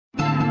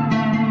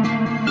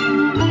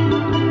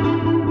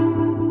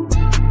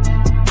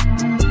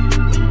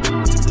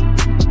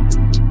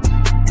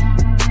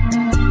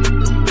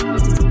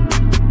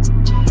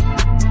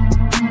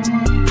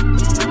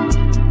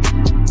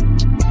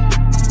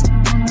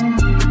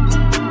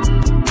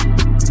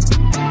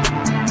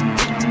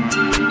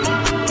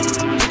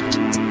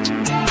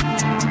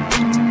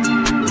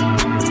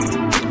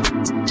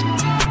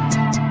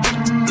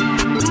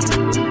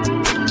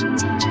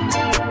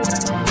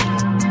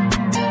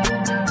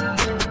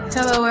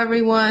Hello,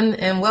 everyone,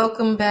 and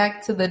welcome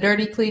back to the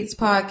Dirty Cleats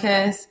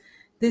podcast.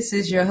 This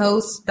is your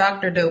host,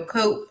 Dr. Dope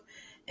Cope,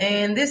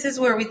 and this is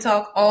where we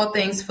talk all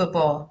things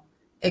football,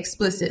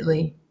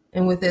 explicitly,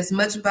 and with as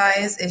much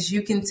bias as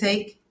you can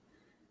take.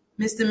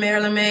 Mr.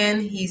 Maryland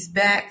Man, he's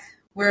back.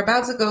 We're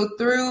about to go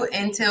through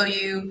and tell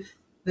you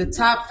the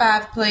top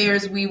 5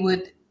 players we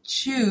would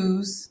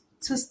choose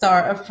to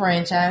start a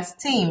franchise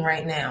team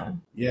right now.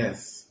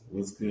 Yes,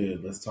 what's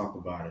good? Let's talk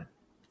about it.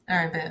 All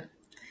right, Ben.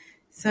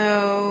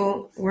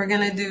 So we're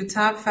going to do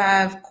top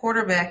 5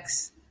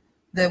 quarterbacks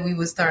that we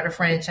would start a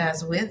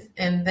franchise with,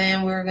 and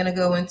then we're going to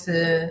go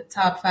into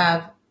top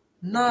 5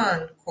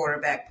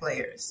 non-quarterback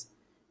players.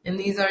 And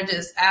these are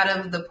just out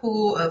of the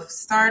pool of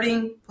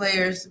starting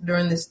players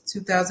during this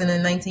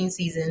 2019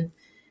 season.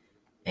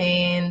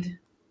 And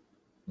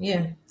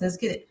yeah, let's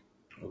get it.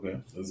 Okay,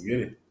 let's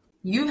get it.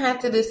 You have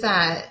to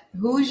decide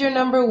who's your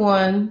number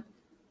one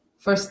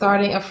for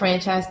starting a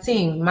franchise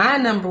team. My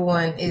number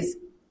one is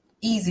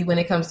easy when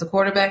it comes to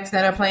quarterbacks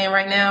that are playing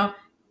right now.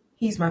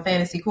 He's my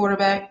fantasy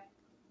quarterback,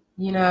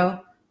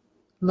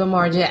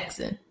 Lamar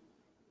Jackson.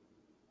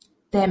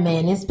 That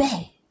man is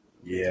bad.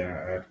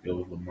 Yeah, I have to go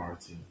with Lamar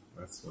too.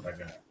 That's what I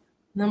got.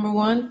 Number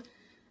one?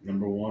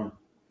 Number one.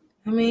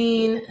 I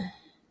mean,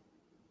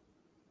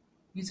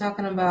 you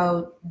talking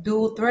about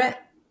dual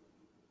threat?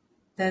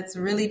 That's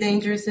really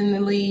dangerous in the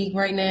league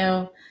right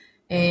now.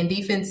 And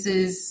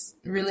defenses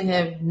really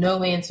have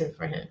no answer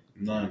for him.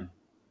 None.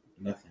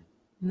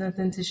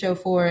 Nothing to show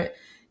for it.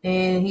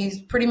 And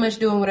he's pretty much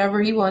doing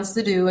whatever he wants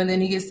to do. And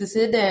then he gets to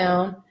sit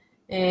down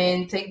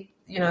and take,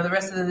 the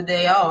rest of the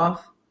day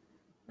off.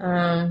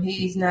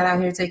 He's not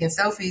out here taking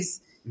selfies.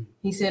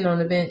 He's sitting on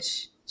the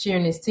bench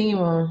cheering his team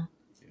on.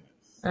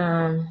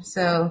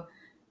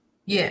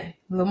 Yes.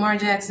 Lamar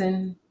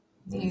Jackson,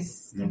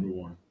 he's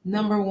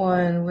number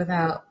one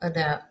without a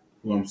doubt.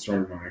 Who I'm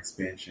starting my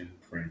expansion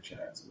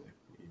franchise with.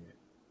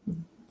 Yeah.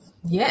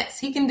 Yes,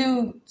 he can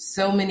do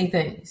so many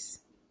things.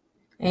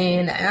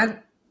 And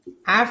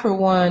I, for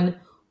one,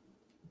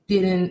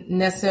 didn't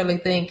necessarily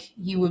think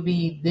he would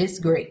be this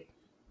great.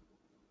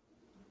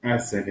 I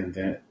second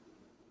that.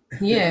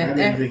 Yeah. I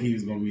didn't think he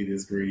was going to be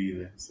this great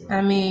either. So.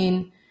 I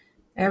mean,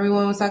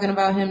 everyone was talking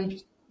about him,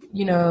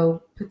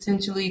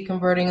 potentially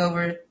converting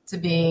over to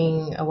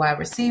being a wide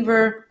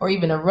receiver or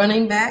even a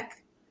running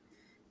back.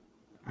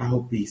 I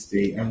hope he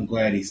stayed. I'm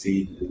glad he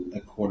stayed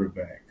a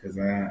quarterback because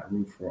I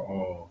root for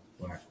all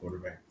black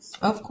quarterbacks.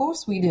 Of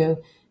course we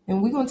do.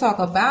 And we're going to talk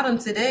about him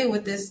today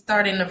with this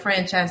starting a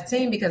franchise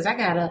team because I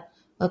got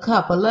a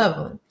couple of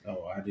them.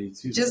 Oh, I do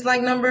too. Just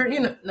like number 2.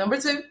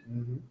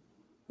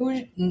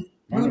 Mm-hmm.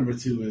 My number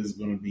 2 is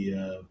going to be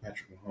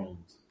Patrick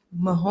Mahomes.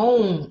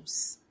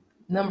 Mahomes,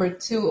 number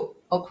 2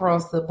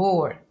 across the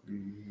board.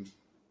 Mm-hmm.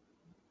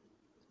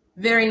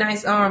 Very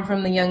nice arm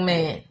from the young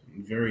man.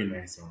 Very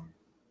nice arm.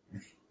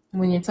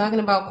 When you're talking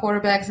about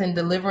quarterbacks and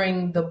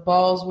delivering the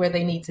balls where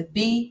they need to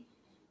be,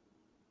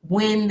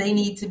 when they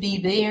need to be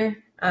there,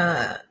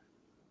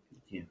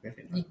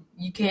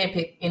 you can't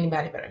pick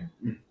anybody better.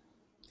 Mm.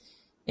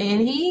 And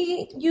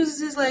he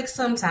uses his legs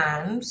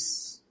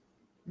sometimes.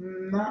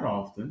 Not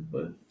often,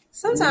 but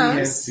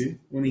sometimes.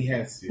 When he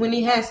has to.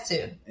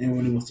 And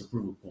when he wants to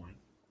prove a point.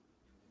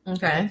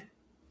 Okay.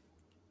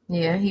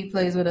 Yeah, he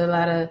plays with a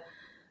lot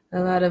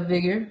of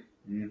vigor.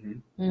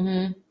 Mm-hmm.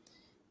 Mm-hmm.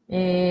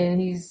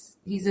 And he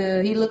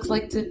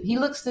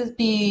looks to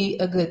be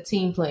a good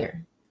team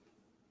player.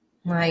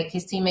 Like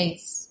his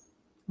teammates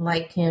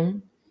like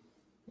him.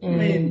 And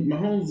I mean,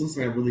 Mahomes looks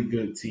like a really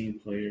good team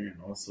player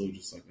and also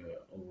just like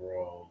a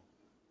overall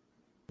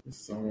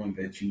someone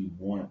that you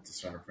want to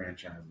start a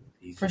franchise with.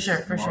 He's for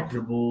sure.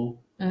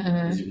 Marketable. Mm-hmm.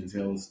 As you can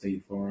tell,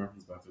 State Farm.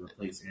 He's about to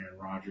replace Aaron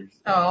Rodgers.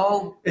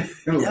 Oh,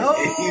 he's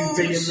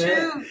taking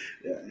that.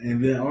 Yeah.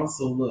 And then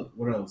also, look,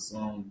 what else?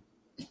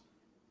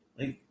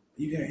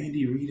 You got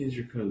Andy Reid as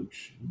your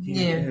coach. You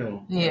can't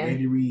tell. Yeah.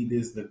 Andy Reid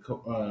is the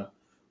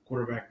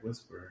quarterback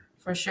whisperer.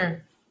 For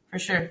sure.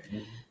 Mm-hmm.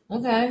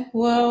 Okay.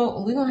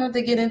 Well, we're gonna have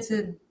to get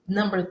into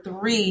number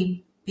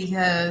 3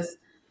 because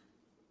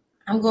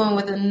I'm going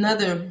with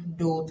another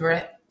dual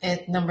threat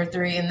at number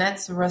 3, and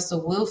that's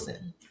Russell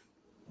Wilson.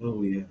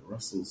 Oh yeah,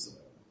 Russell's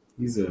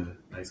he's a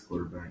nice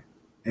quarterback,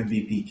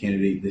 MVP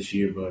candidate this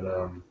year, but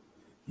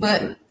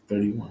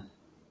 31.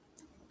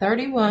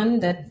 31,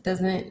 that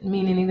doesn't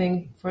mean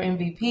anything for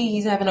MVP.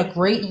 He's having a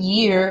great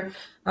year.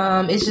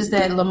 It's just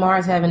that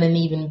Lamar's having an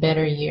even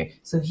better year,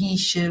 so he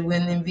should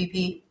win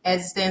MVP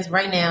as it stands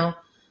right now.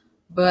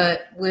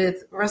 But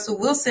with Russell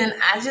Wilson,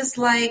 I just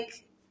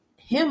like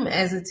him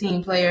as a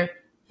team player,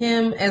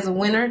 him as a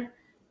winner,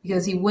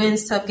 because he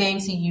wins tough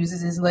games. He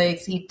uses his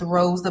legs. He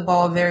throws the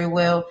ball very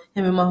well.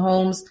 Him and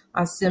Mahomes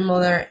are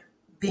similar,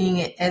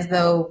 being as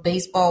though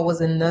baseball was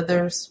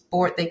another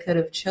sport they could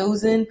have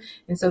chosen.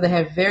 And so they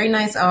have very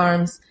nice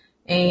arms.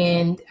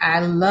 And I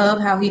love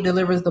how he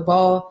delivers the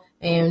ball.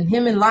 And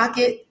him and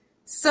Lockett,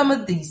 some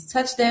of these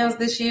touchdowns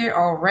this year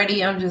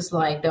already, I'm just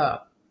like,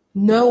 dog,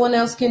 no one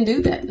else can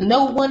do that.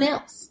 No one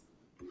else.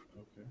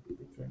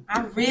 Okay.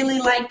 I really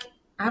like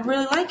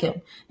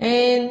him.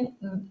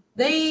 And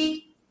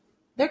they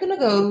they're going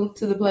to go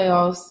to the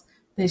playoffs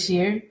this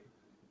year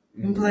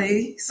and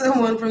play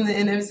someone from the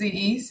NFC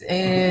East.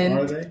 And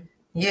are they?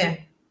 Yeah,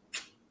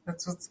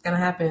 that's what's going to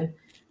happen.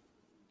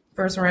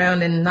 First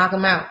round and knock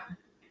them out.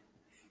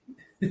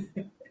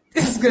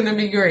 It's going to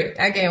be great.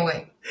 I can't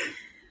wait.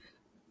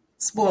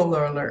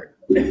 Spoiler alert.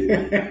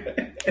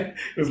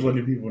 Just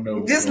letting people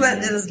know. Just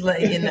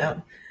let you know.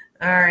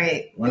 All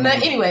right.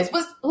 Anyways,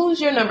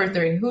 who's your number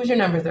 3? Who's your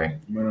number 3?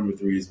 My number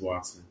 3 is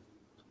Watson.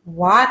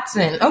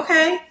 Watson.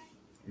 Okay.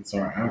 I'm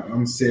sorry.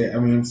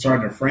 I'm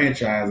starting a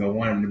franchise. I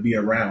want him to be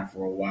around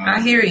for a while.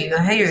 I hear you.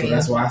 So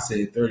that's why I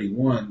said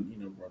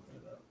 31. Brought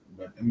that up.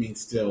 But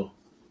still,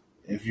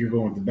 if you're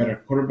going with the better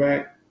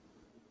quarterback,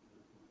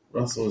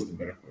 Russell is the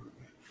better quarterback.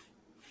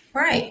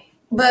 Right.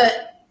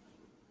 But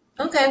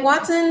okay,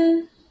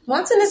 Watson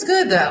is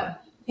good though.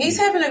 He's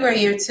having a great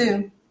year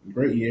too.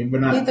 Great year, but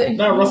not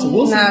Russell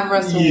Wilson. Not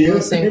Russell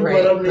Wilson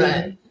great,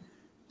 but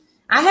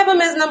I have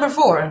him as number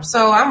 4,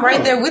 so I'm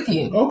right there with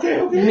you.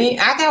 Okay.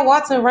 I got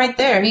Watson right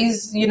there.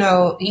 He's, he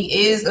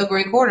is a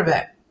great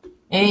quarterback.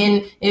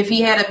 And if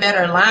he had a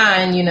better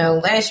line,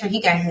 last year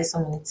he got hit so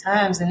many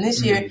times, and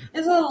this year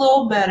it's a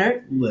little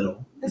better.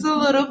 It's a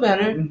little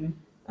better.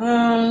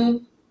 Mm-hmm.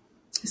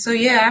 So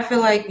yeah, I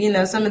feel like,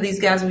 some of these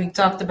guys we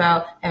talked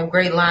about have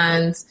great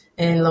lines,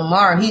 and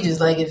Lamar, he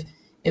just like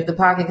if the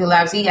pocket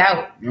collapses, he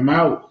out. I'm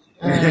out.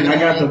 And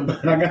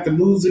I got the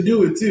moves to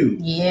do it too.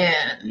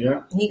 Yeah.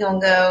 Yeah. He gonna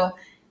go,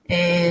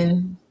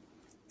 and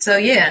so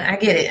yeah, I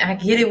get it. I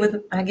get it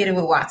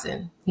with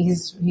Watson.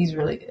 He's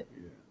really good.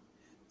 Yeah.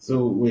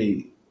 So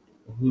wait,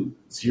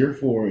 your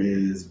 4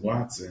 is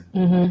Watson.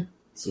 Mm-hmm.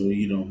 So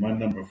my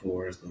number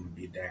 4 is going to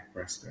be Dak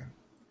Prescott.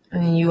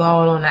 And you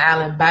all on the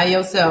island by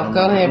yourself.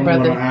 Go ahead,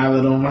 brother. I'm on the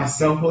island on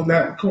myself on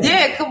that.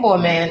 Come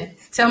on, man.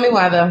 Tell me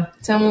why though.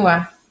 Tell me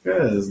why.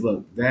 Because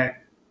look,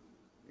 Dak,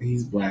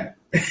 he's black.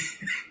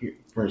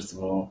 First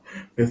of all,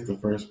 that's the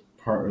first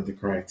part of the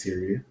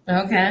criteria.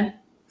 Okay.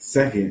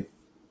 Second,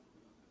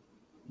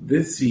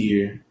 this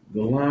year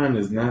the line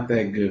is not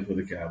that good for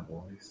the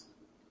Cowboys.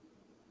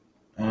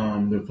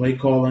 Their play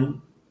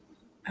calling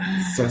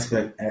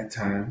suspect at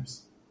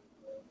times,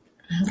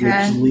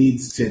 which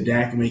leads to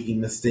Dak making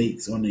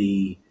mistakes on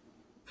a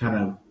kind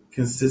of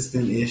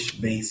consistent-ish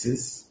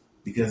basis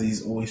because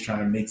he's always trying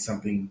to make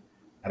something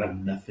out of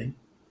nothing.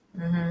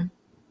 Mm-hmm.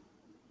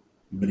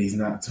 But he's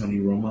not Tony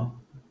Romo,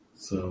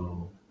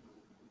 so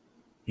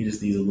he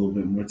just needs a little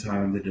bit more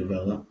time to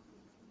develop,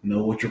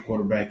 know what your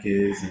quarterback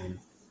is, and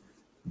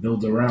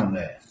build around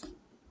that.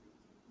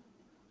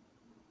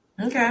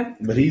 Okay.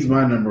 But he's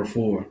my number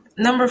 4.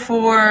 Number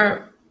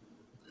 4,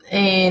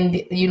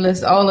 and you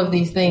list all of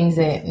these things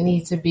that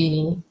need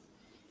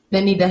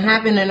to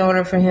happen in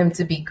order for him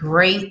to be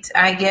great,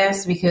 I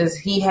guess, because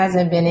he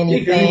hasn't been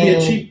anything. Yeah,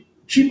 because he'd be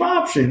a cheap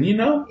option,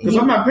 because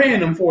I'm not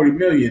paying him $40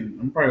 million.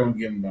 I'm probably gonna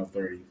give him about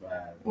 35.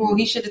 Well,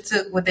 he should have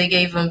took what they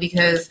gave him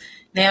because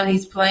now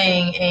he's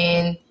playing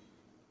and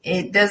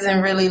it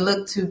doesn't really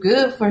look too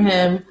good for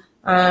him.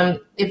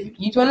 If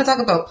you want to talk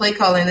about play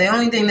calling, the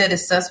only thing that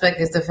is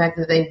suspect is the fact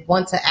that they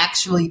want to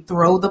actually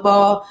throw the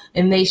ball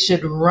and they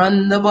should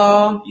run the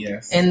ball.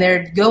 Yes. And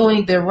they're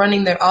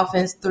running their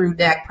offense through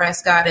Dak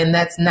Prescott, and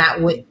that's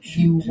not what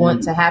you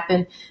want to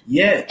happen.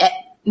 Yeah.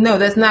 No,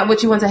 that's not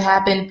what you want to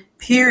happen,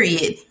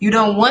 period. You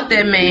don't want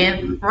that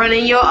man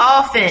running your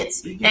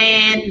offense.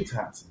 And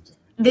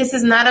this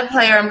is not a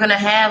player I'm going to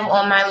have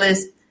on my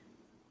list,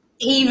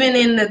 even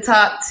in the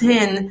top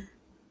 10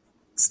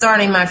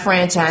 starting my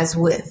franchise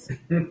with.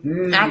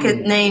 I could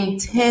name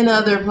 10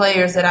 other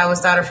players that I would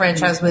start a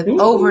franchise with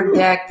over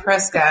Dak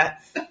Prescott.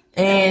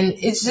 And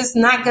it's just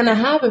not going to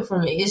happen for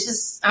me. It's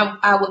just,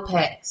 I would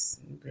pass.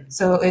 Okay.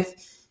 So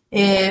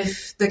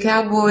if the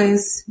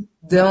Cowboys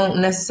don't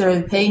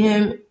necessarily pay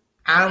him,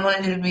 I don't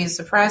want it to be a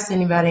surprise to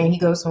anybody and he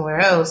goes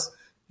somewhere else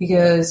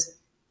because,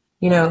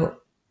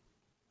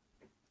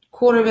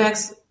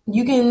 quarterbacks,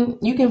 you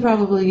can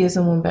probably get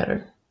someone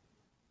better.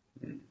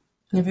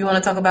 If you want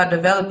to talk about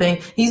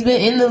developing, he's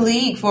been in the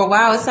league for a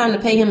while. It's time to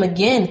pay him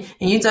again.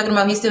 And you're talking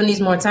about he still needs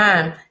more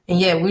time. And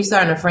yet we're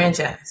starting a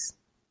franchise.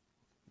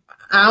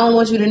 I don't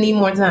want you to need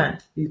more time.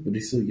 But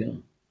he's still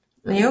young.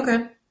 Yeah,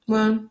 okay.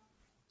 Well,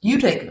 you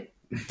take it.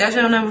 That's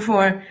your number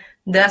 4.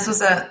 That's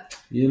what's up.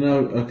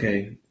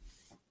 Okay.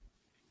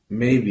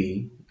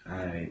 Maybe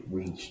I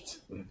reached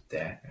with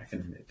Dak. I can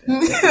admit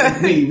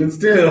that. Me, but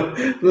still,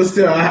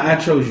 I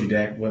chose you,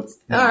 Dak. All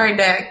right,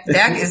 Dak.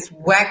 Dak is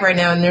whack right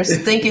now, and they're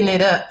stinking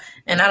it up.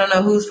 And I don't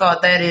know whose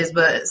fault that is,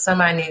 but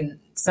somebody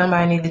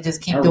need to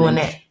just keep doing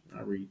that.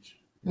 I reach.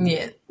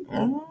 Yeah.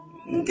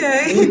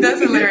 Okay,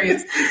 that's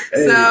hilarious.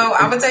 Hey. So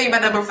I'm gonna tell you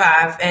about number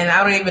 5, and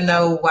I don't even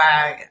know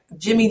why.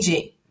 Jimmy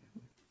G.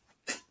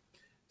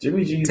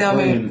 Jimmy G. Tell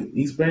me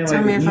if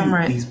I'm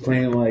right. He's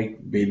playing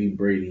like Baby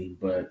Brady,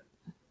 but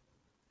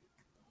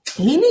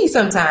he needs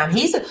some time.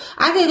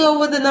 I could go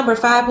with the number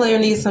 5 player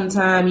needs some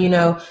time.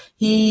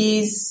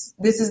 This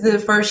is the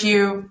first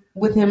year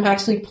with him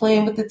actually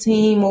playing with the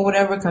team or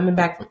whatever, coming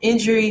back from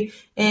injury.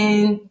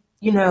 And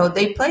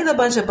they played a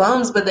bunch of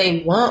bums, but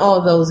they won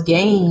all those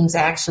games,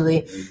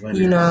 actually.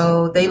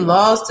 They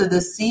lost to the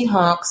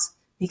Seahawks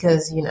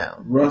because,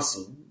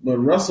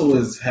 Russell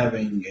is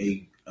having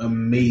a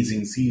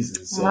amazing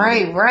season. So.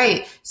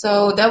 Right.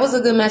 So that was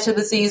a good matchup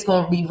to see. It's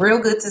going to be real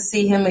good to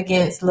see him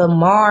against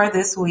Lamar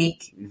this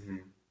week. Mm-hmm.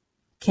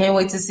 Can't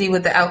wait to see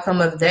what the outcome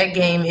of that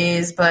game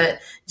is. But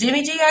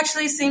Jimmy G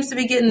actually seems to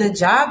be getting the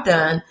job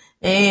done.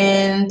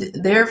 And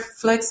they're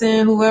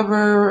flexing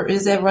whoever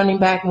is at running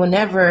back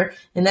whenever.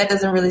 And that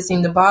doesn't really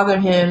seem to bother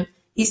him.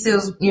 He's still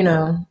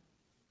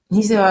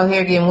out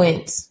here getting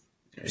wins.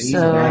 Yeah, he's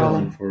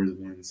battling for his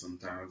wins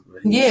sometimes.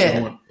 But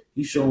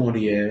he's showing what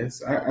he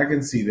has. I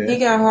can see that. He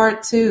got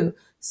heart too.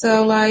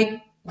 So,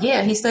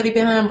 he studied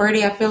behind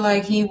Brady. I feel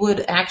like he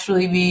would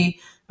actually be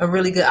a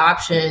really good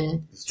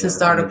option to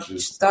start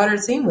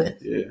a team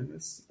with. Yeah,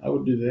 I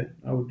would do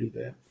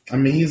that. I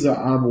mean, he's an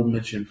honorable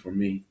mention for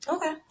me.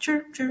 Okay,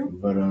 true.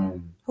 But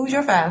who's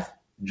your 5?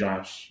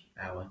 Josh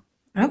Allen.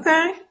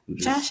 Okay,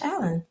 Josh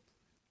Allen.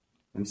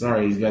 I'm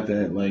sorry, he's got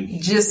that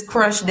just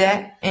crushed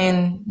Dak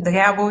and the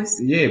Cowboys.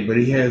 Yeah, but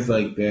he has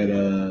that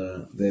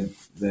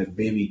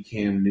baby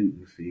Cam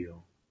Newton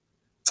feel.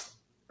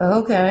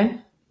 Okay.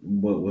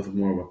 But with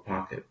more of a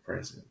pocket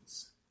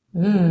presence.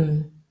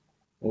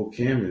 Well,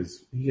 Cam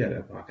he got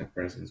a pocket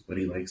presence, but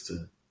he used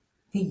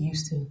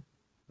to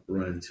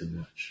run too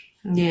much.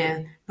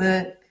 Yeah,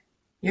 but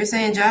you're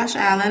saying Josh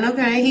Allen.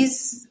 Okay,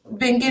 he's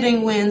been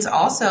getting wins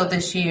also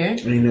this year. And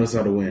he knows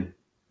how to win.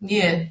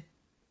 Yeah.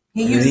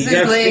 He uses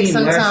his legs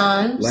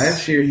sometimes.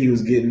 Last year he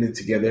was getting it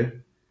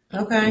together.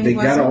 Okay. They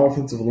got an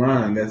offensive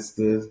line. That's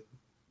the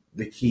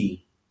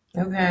key.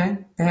 Okay.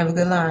 They have a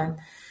good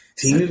line.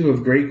 Teams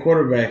with great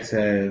quarterbacks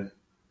have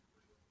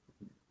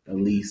at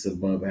least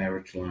above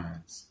average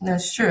lines.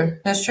 That's true.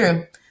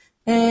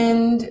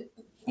 And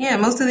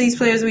most of these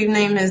players we've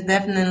named has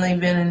definitely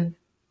been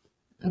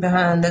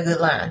behind a good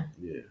line.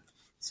 Yeah.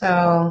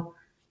 So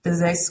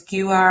does that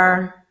skew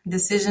our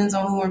decisions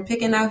on who we're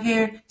picking out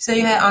here? So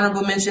you had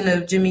honorable mention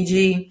of Jimmy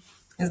G.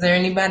 Is there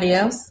anybody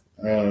else?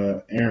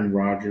 Aaron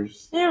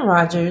Rodgers. Aaron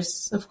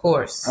Rodgers, of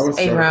course. I would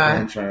start a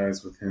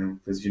franchise with him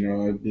because,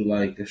 it'd be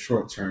like a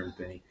short-term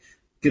thing.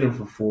 Get him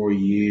for 4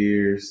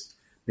 years.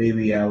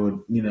 Maybe I would,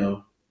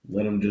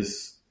 let him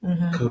just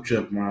coach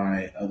up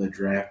my other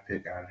draft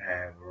pick I'd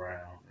have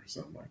around or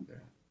something like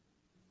that.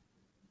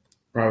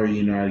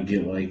 Probably, I'd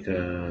get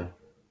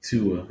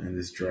Tua in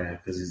this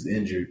draft because he's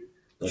injured.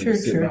 True.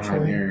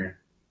 Aaron.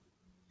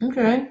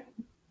 Okay.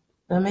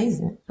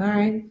 Amazing. All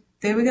right.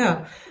 There we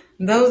go.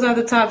 Those are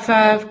the top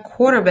 5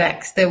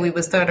 quarterbacks that we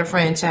would start a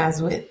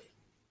franchise with.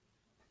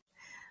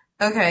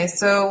 Okay,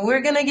 so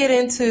we're going to get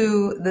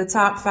into the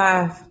top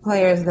 5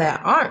 players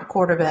that aren't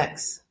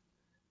quarterbacks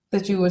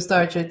that you would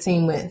start your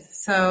team with.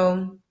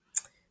 So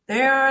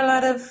there are a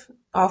lot of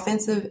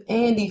offensive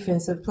and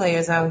defensive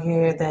players out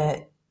here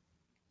that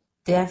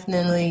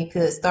definitely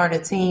could start a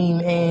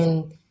team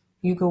and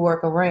you could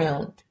work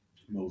around.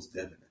 Most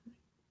definitely.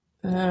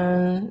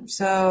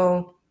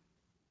 So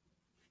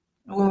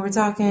when we're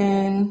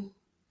talking,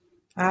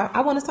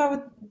 I want to start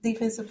with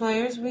defensive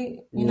players.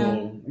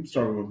 I'm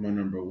starting with my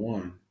number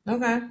 1.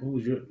 Okay. Who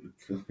was your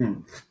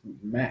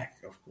Mac,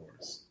 of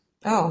course.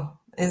 Oh,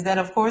 is that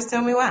of course?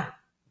 Tell me why.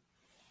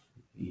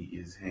 He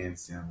is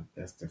hands down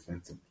the best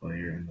defensive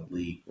player in the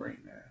league right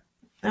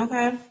now.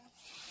 Okay.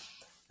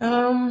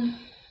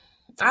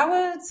 I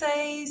would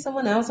say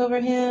someone else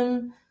over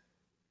him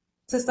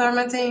to start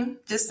my team.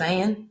 Just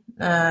saying.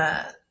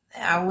 My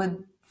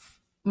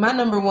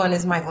number 1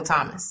 is Michael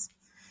Thomas.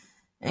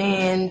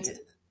 And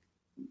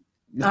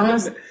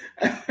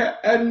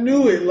I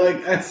knew it.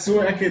 I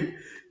swear I could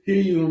hear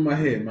you in my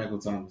head. Michael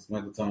Thomas,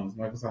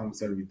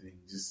 everything.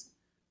 Just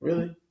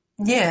really?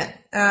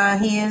 Yeah.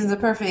 He is the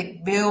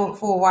perfect build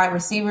for a wide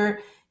receiver.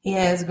 He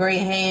has great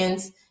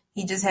hands.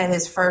 He just had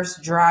his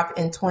first drop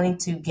in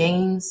 22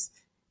 games.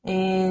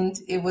 And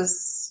it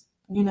was,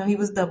 he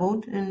was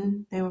doubled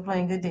and they were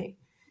playing good day.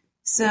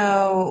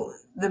 So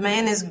the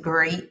man is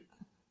great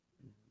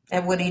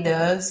at what he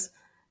does.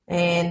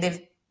 And if,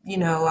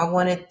 I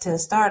wanted to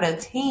start a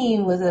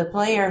team with a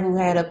player who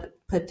had a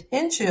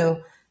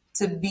potential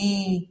to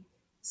be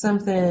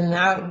something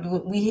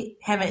we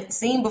haven't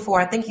seen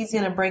before. I think he's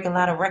going to break a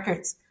lot of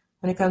records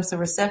when it comes to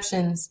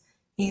receptions.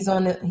 He's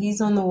on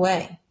the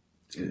way.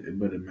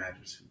 But it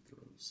matters who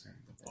throws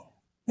the ball.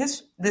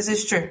 This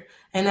is true.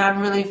 And I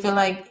really feel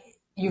like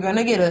you're going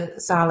to get a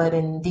solid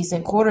and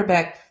decent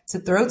quarterback to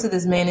throw to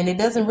this man. And it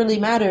doesn't really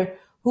matter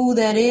who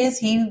that is.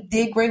 He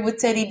did great with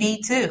Teddy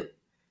B too.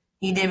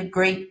 He did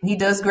great. He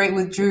does great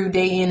with Drew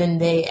day in and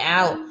day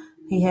out.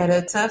 He had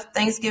a tough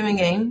Thanksgiving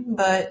game,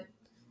 but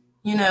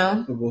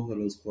But both of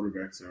those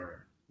quarterbacks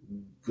are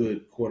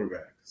good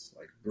quarterbacks.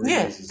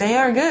 They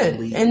are good,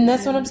 and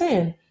that's what I'm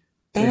saying.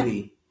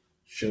 Teddy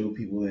showed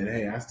people that,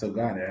 hey, I still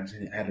got it. I just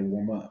had to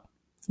warm up.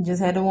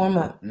 Just had to warm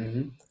up.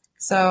 Mm-hmm.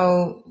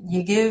 So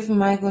you give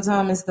Michael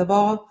Thomas the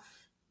ball,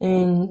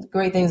 and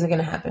great things are going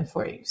to happen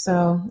for you.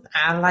 So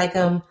I like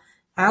him.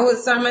 I would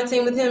start my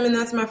team with him, and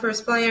that's my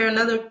first player.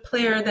 Another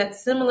player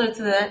that's similar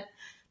to that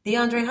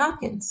DeAndre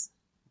Hopkins,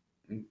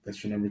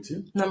 That's your number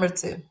 2? number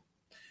 2.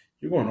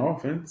 You're going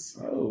offense?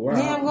 Oh, wow.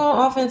 Yeah, I'm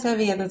going offense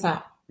heavy at the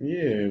top.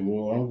 Yeah,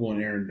 well, I'm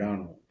going Aaron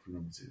Donald for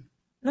number 2.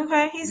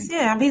 Okay,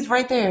 he's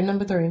right there,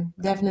 number 3.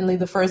 Definitely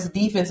the first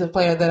defensive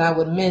player that I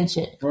would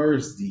mention.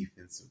 First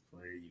defensive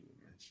player you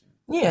would mention.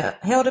 Yeah,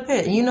 held a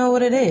pit. You know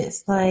what it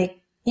is.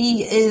 Like,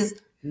 he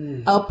is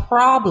a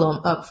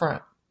problem up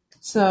front.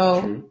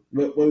 So, true.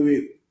 But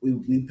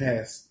we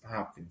passed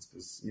Hopkins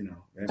because,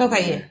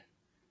 okay, yeah.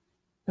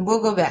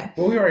 We'll go back.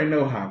 Well, we already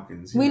know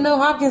Hopkins. We know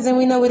Hopkins and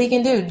we know what he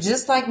can do.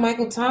 Just like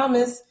Michael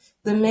Thomas,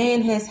 the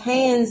man has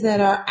hands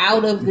that are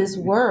out of this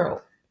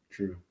world.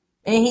 True.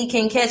 And he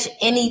can catch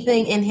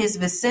anything in his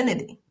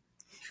vicinity.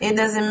 True. It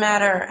doesn't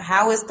matter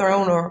how it's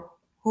thrown or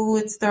who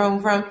it's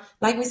thrown from.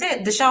 Like we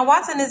said, Deshaun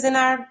Watson is in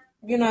our,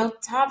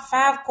 top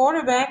 5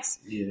 quarterbacks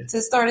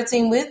to start a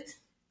team with.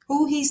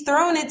 Who he's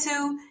thrown it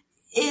to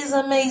is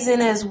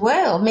amazing as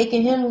well,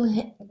 making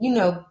him,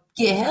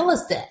 get hella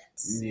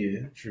stats.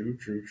 Yeah, true.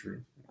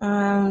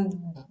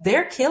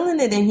 They're killing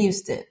it in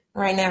Houston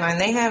right now,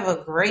 and they have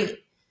a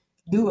great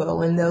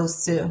duo in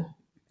those two,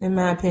 in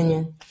my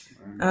opinion.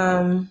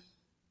 But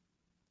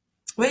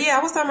yeah, I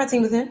will start my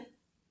team with him.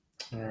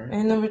 All right.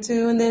 And number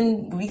 2, and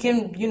then we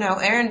can,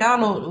 Aaron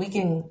Donald, we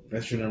can.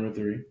 That's your number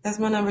 3. That's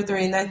my number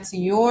 3, and that's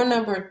your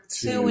number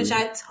 2, which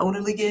I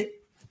totally get.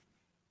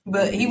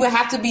 But he would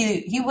have to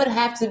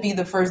be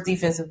the first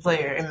defensive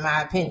player, in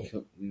my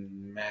opinion.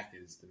 Mac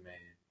is the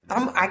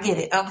man. I get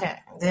it. Okay.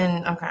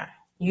 Then, okay.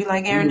 You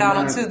like Aaron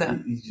Donald too, though?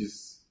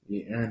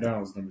 Aaron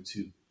Donald's number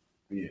 2.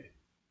 Yeah.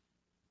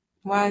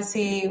 Why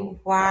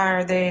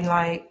are they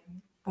like,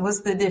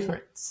 what's the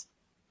difference?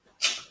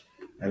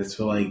 I just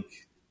feel like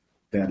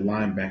that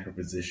linebacker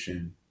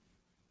position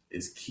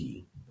is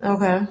key.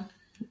 Okay.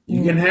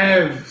 You can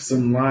have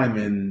some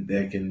linemen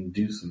that can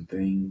do some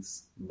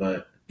things,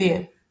 but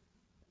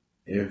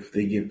if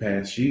they get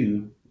past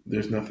you,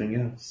 there's nothing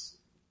else.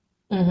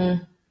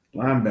 Mm-hmm.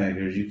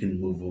 Linebackers, you can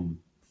move them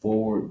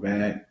forward,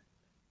 back.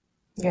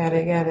 Got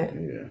it.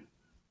 Yeah.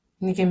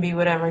 You can be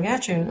whatever.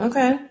 Got you.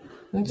 Okay.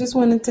 I just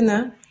wanted to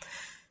know.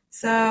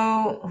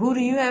 So, who do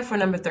you have for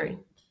number 3?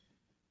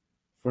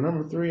 For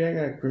number 3, I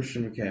got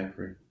Christian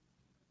McCaffrey.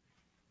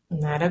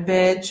 Not a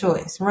bad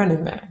choice.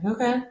 Running back.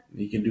 Okay.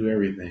 He can do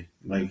everything.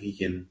 Like, he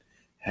can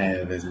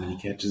have as many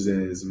catches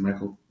as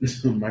Michael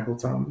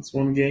Thomas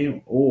one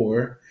game,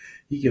 or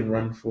he can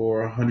run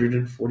for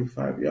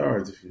 145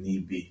 yards if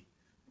need be.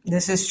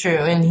 This is true,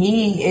 and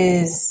he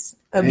is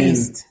a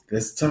beast.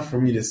 That's tough for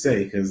me to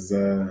say because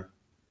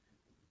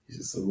he's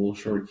just a little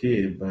short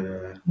kid, but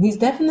he's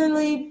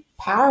definitely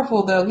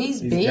powerful though.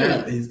 He's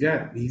big. He's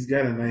got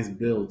a nice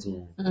build to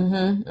him.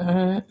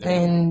 Mm-hmm.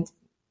 And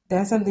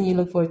that's something you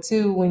look for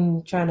too when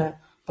you're trying to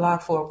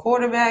block for a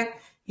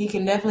quarterback. He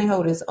can definitely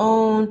hold his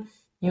own.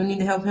 You need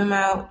to help him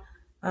out.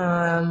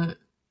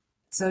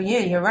 So yeah,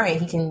 you're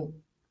right. He can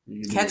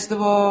catch the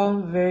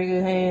ball, very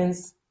good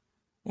hands,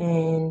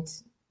 and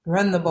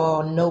run the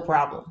ball, no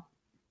problem.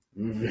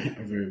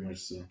 Very much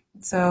so.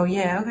 So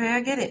yeah, okay,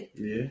 I get it.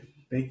 Yeah,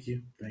 thank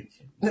you.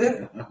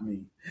 I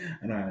mean,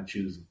 I know how to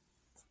choose them.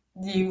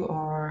 You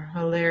are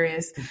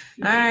hilarious.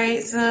 All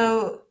right,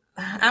 so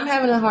I'm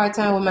having a hard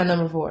time with my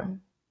number 4.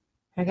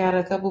 I got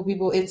a couple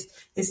people. It's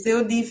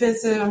still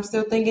defensive. I'm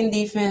still thinking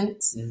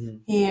defense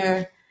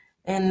here.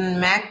 And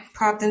Mac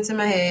popped into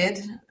my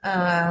head.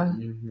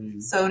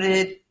 So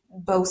did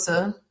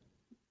Bosa.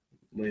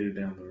 Later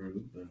down the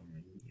road, but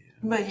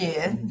But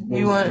yeah,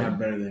 you want not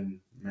better than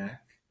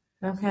Mac.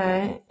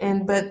 Okay,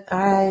 but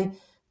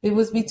it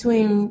was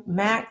between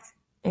Mac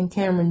and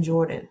Cameron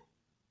Jordan.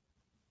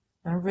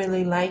 I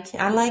really like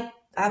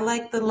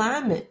the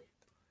lineman.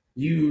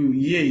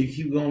 You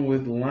keep going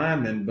with the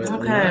lineman, but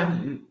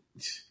okay.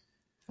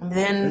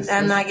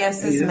 I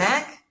guess it's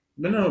Mac.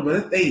 But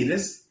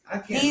I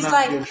can't. He's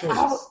knock your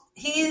choice.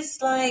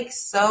 He's like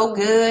so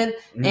good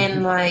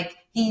and like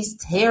he's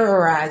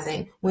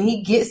terrorizing. When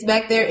he gets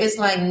back there, it's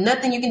like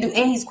nothing you can do,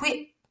 and he's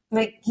quick.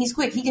 Like he's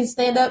quick. He can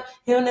stand up.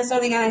 He don't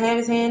necessarily gotta have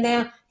his hand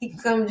down. He can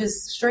come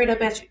just straight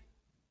up at you.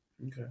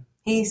 Okay.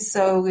 He's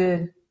so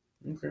good.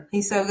 Okay.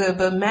 He's so good,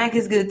 but Mac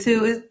is good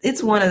too.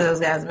 It's one of those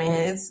guys,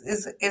 man.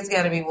 It's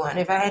got to be one.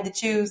 If I had to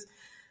choose,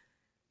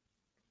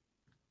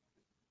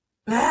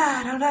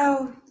 I don't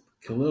know.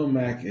 Khalil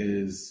Mack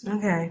is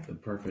the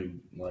perfect,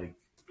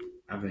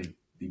 I think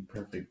the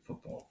perfect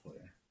football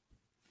player.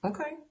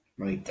 Okay.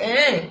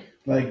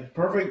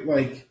 Perfect.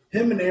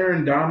 Him and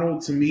Aaron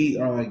Donald to me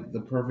are like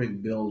the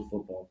perfect build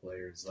football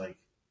players.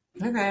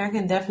 Okay, I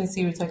can definitely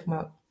see what you're talking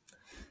about.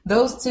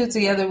 Those two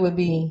together would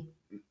be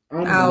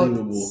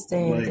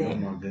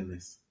outstanding. Oh my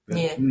goodness.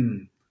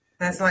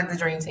 That's like the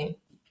dream team.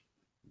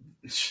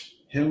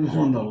 Him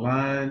on the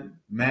line,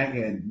 Mac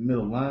at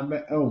middle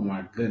linebacker. Oh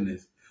my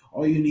goodness.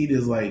 All you need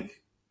is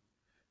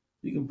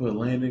you can put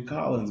Landon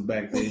Collins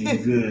back there. You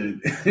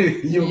good.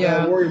 You don't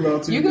got to worry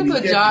about too. You can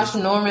put Josh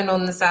Norman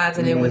on the sides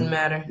and it wouldn't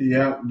matter.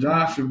 Yeah,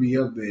 Josh would be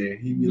up there.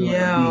 He'd be like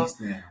a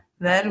beast now.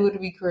 That would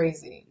be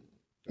crazy.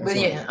 But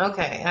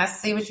okay. I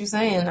see what you're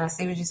saying. I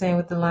see what you're saying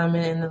with the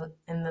lineman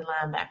and the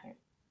linebacker.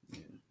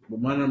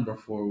 But my number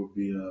 4 would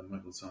be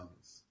Michael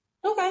Thomas.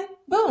 Okay,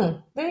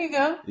 boom. There you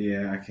go.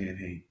 Yeah, I can't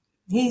hate.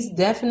 He's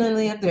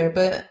definitely up there,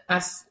 but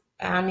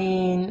I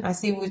mean, I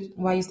see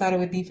why you started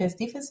with defense.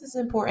 Defense is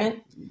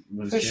important.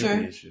 For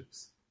sure.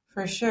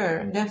 For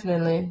sure,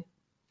 definitely.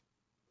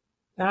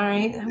 All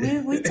right.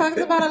 We talked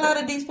about a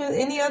lot of defense.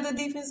 Any other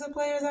defensive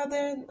players out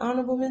there?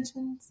 Honorable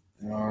mentions?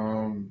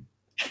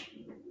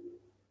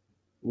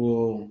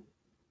 Well,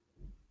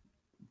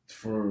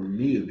 for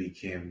me, it'd be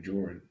Cam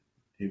Jordan.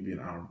 He'd be an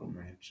honorable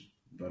mention.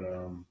 But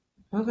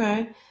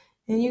okay.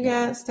 And you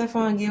got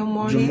Stephon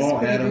Gilmore.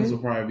 Jamal Adams will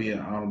probably be an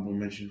honorable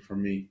mention for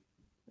me.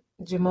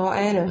 Jamal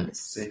Adams.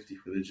 Safety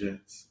for the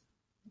Jets.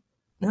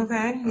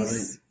 Okay.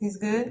 He's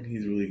good?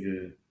 He's really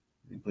good.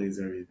 He plays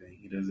everything.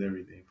 He does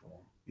everything for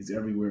him. He's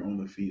everywhere on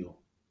the field.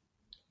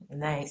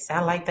 Nice.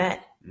 I like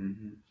that.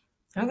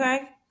 Mm-hmm.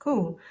 Okay.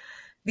 Cool.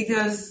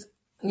 Because,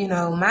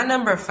 my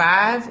number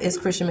 5 is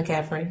Christian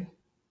McCaffrey.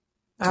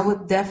 I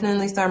would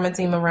definitely start my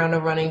team around a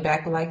running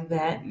back like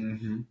that.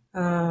 Mm-hmm.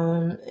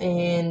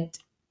 And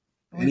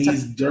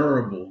he's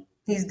durable.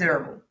 He's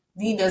durable.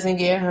 He doesn't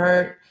get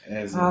hurt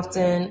as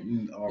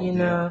often.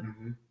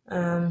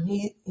 Mm-hmm.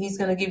 He's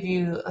going to give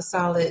you a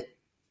solid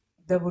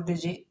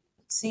double-digit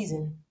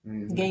season,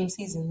 game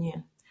season,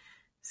 yeah.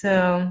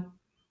 So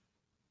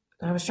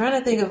I was trying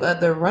to think of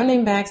other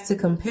running backs to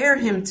compare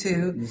him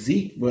to.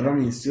 Zeke, but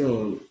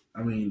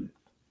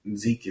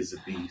Zeke is a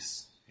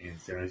beast. And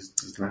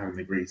he's not having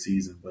a great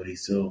season, but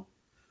he's still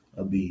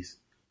a beast.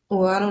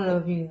 Well, I don't know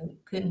if you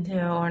couldn't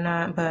tell or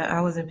not, but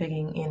I wasn't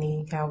picking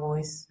any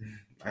Cowboys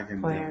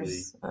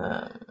players.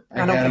 I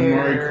don't had care.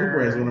 Amari Cooper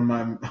as one of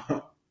my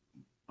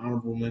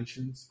honorable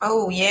mentions.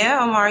 Oh, yeah?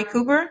 Amari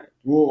Cooper?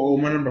 Well,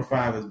 my number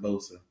 5 is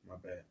Bosa. My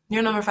bad.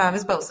 Your number 5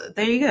 is Bosa.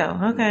 There you go.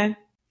 Okay.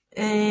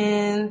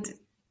 And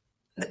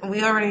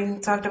we already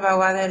talked about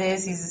why that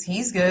is.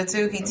 He's good,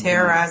 too. He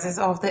terrorizes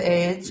off the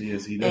edge.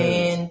 Yes, he does.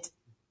 And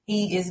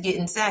he is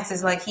getting sacks.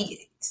 It's like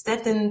he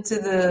stepped into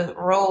the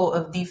role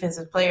of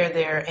defensive player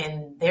there,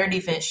 and their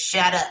defense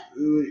shut up.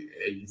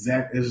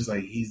 Exactly. It's just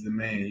like he's the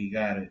man. He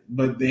got it.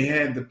 But they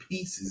had the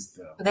pieces,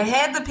 though. They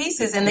had the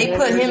pieces, and they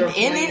put him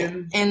in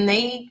it, and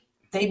they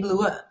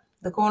blew up.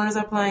 The corners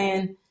are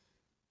playing.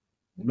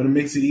 But it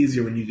makes it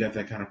easier when you got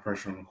that kind of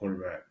pressure on the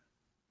quarterback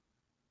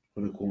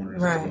for the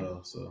corners as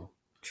well. So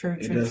true.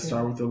 It does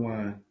start with the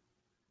line.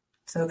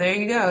 So there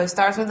you go. It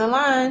starts with the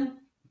line.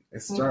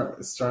 It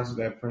starts with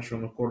that pressure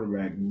on the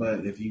quarterback.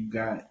 But if you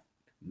got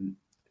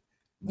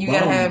you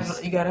gotta have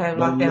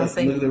lockdown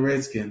safety. Look at the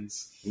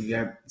Redskins.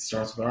 It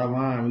starts with our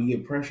line. We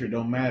get pressure.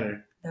 Don't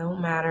matter.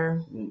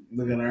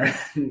 Look at our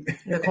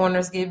the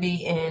corners get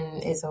beat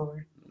and it's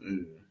over.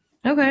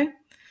 Okay.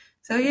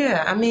 So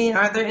yeah, I mean,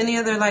 are there any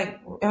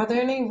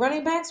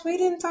running backs? We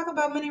didn't talk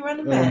about many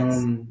running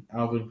backs.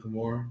 Alvin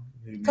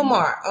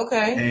Kamara.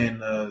 Okay.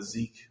 And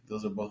Zeke.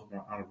 Those are both my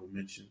honorable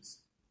mentions.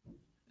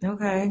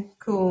 Okay,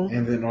 cool.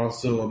 And then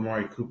also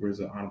Amari Cooper is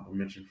an honorable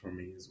mention for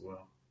me as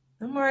well.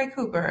 Amari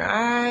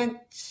Cooper,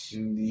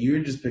 you're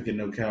just picking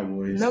no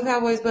Cowboys. No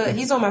Cowboys, but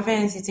he's on my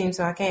fantasy team,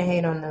 so I can't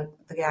hate on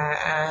the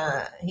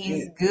guy.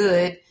 He's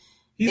good.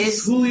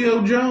 He's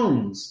Julio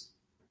Jones.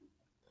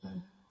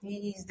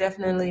 He's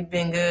definitely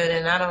been good,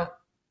 and I don't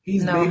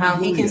know how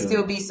he can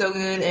still be so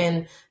good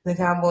and the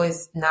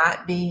Cowboys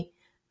not be.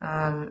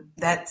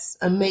 That's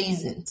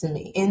amazing to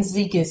me. And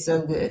Zeke is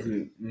so good.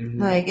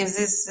 Mm-hmm. Like, is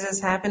this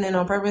just happening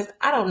on purpose?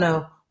 I don't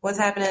know what's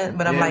happening,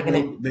 but I'm liking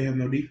it. They have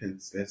no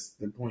defense. That's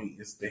the point.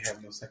 They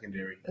have no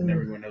secondary, and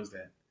everyone knows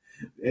that.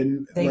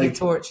 And they get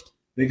torched.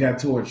 They got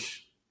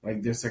torched.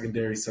 Like their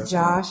secondary suspect.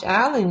 Josh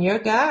Allen, your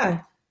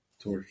guy.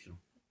 Torched them.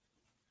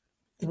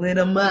 Lit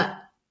them up.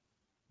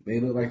 They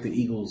look like the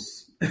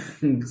Eagles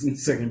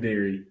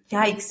secondary.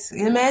 Yikes.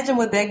 Imagine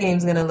what that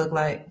game's going to look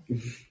like.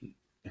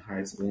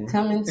 High scoring.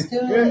 Coming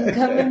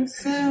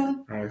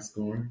soon. High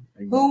scoring.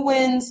 Who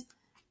wins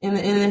in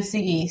the NFC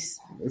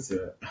East? That's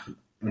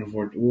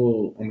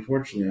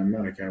unfortunately, I'm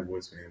not a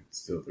Cowboys fan.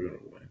 Still, they're going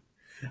to win.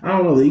 I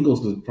don't know. The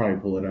Eagles could probably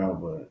pull it out,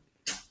 but...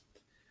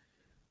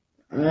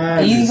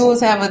 The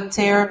Eagles have a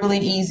terribly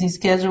easy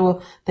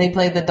schedule. They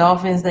play the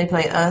Dolphins. They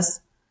play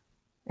us.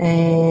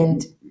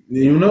 And...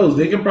 Who knows?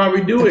 They could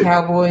probably do it.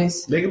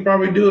 Cowboys. They could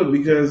probably do it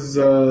because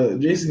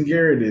Jason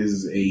Garrett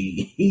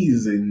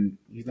he's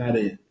not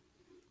it.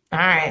 All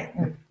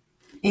right.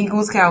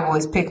 Eagles,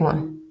 Cowboys. Pick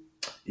one.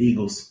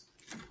 Eagles.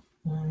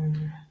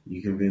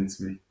 You convinced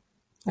me.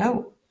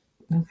 Oh,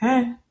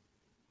 okay.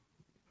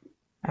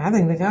 I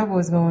think the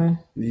Cowboys going.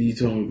 You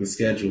told me the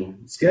schedule.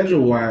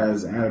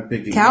 Schedule-wise, I'd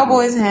pick it.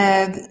 Cowboys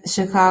had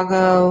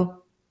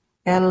Chicago,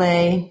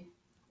 L.A.,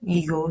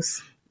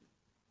 Eagles,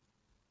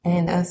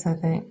 and us, I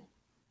think.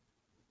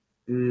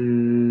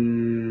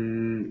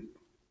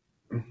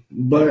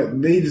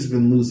 But they just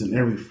been losing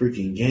every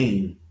freaking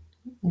game.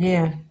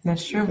 Yeah,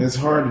 that's true. It's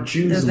hard to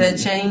choose. Does that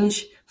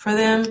change for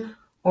them,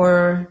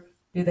 or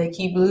do they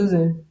keep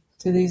losing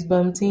to these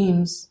bum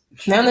teams?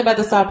 Now they're about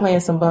to start playing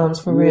some bums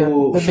for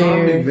real. The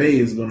Sean McVay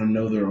is going to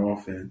know their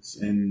offense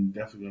and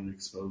definitely going to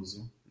expose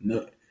them.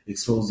 No,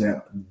 expose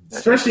that,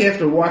 especially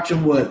after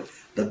watching what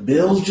the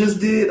Bills just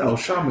did. Oh,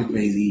 Sean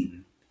McVay's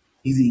eating.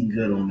 He's eating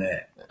good on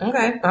that.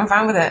 Okay, I'm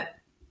fine with that.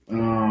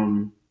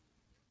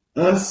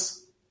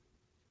 Us.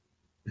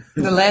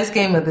 The last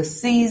game of the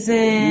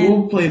season.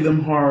 We'll play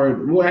them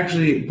hard. We'll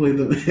actually play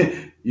them.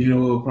 You know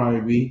what it'll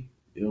probably be?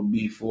 It'll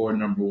be for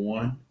number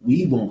one.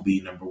 We won't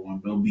be number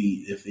one. They'll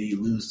be, if they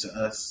lose to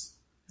us,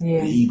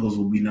 the Eagles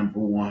will be number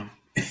one.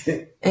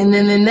 And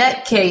then in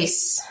that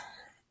case,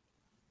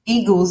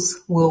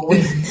 Eagles will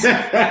win.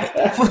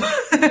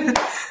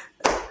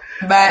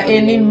 By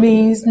any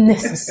means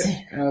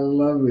necessary. I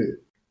love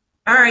it.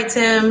 All right,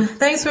 Tim.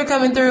 Thanks for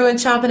coming through and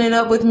chopping it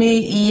up with me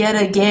yet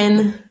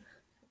again.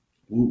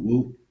 Whoop,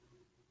 whoop.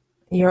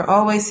 You're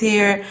always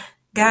here.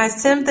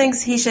 Guys, Tim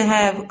thinks he should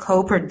have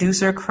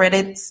co-producer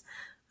credits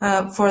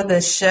for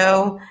the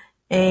show.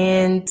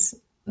 And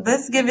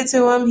let's give it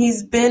to him.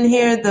 He's been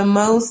here the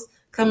most,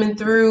 coming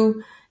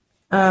through,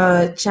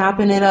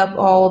 chopping it up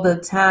all the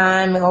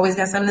time. Always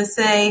got something to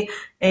say.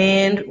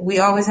 And we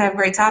always have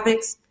great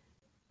topics.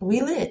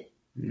 We lit.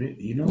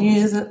 You know,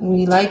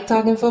 we like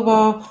talking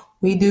football.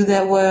 We do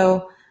that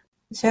well.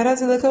 Shout out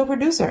to the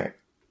co-producer,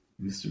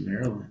 Mr.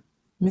 Maryland.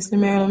 Mr.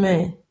 Maryland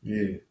Man.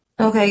 Yeah.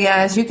 Okay,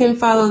 guys, you can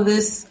follow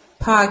this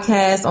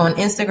podcast on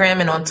Instagram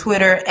and on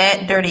Twitter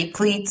at Dirty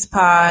Cleats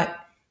Pod.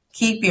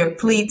 Keep your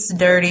cleats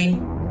dirty.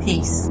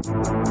 Peace.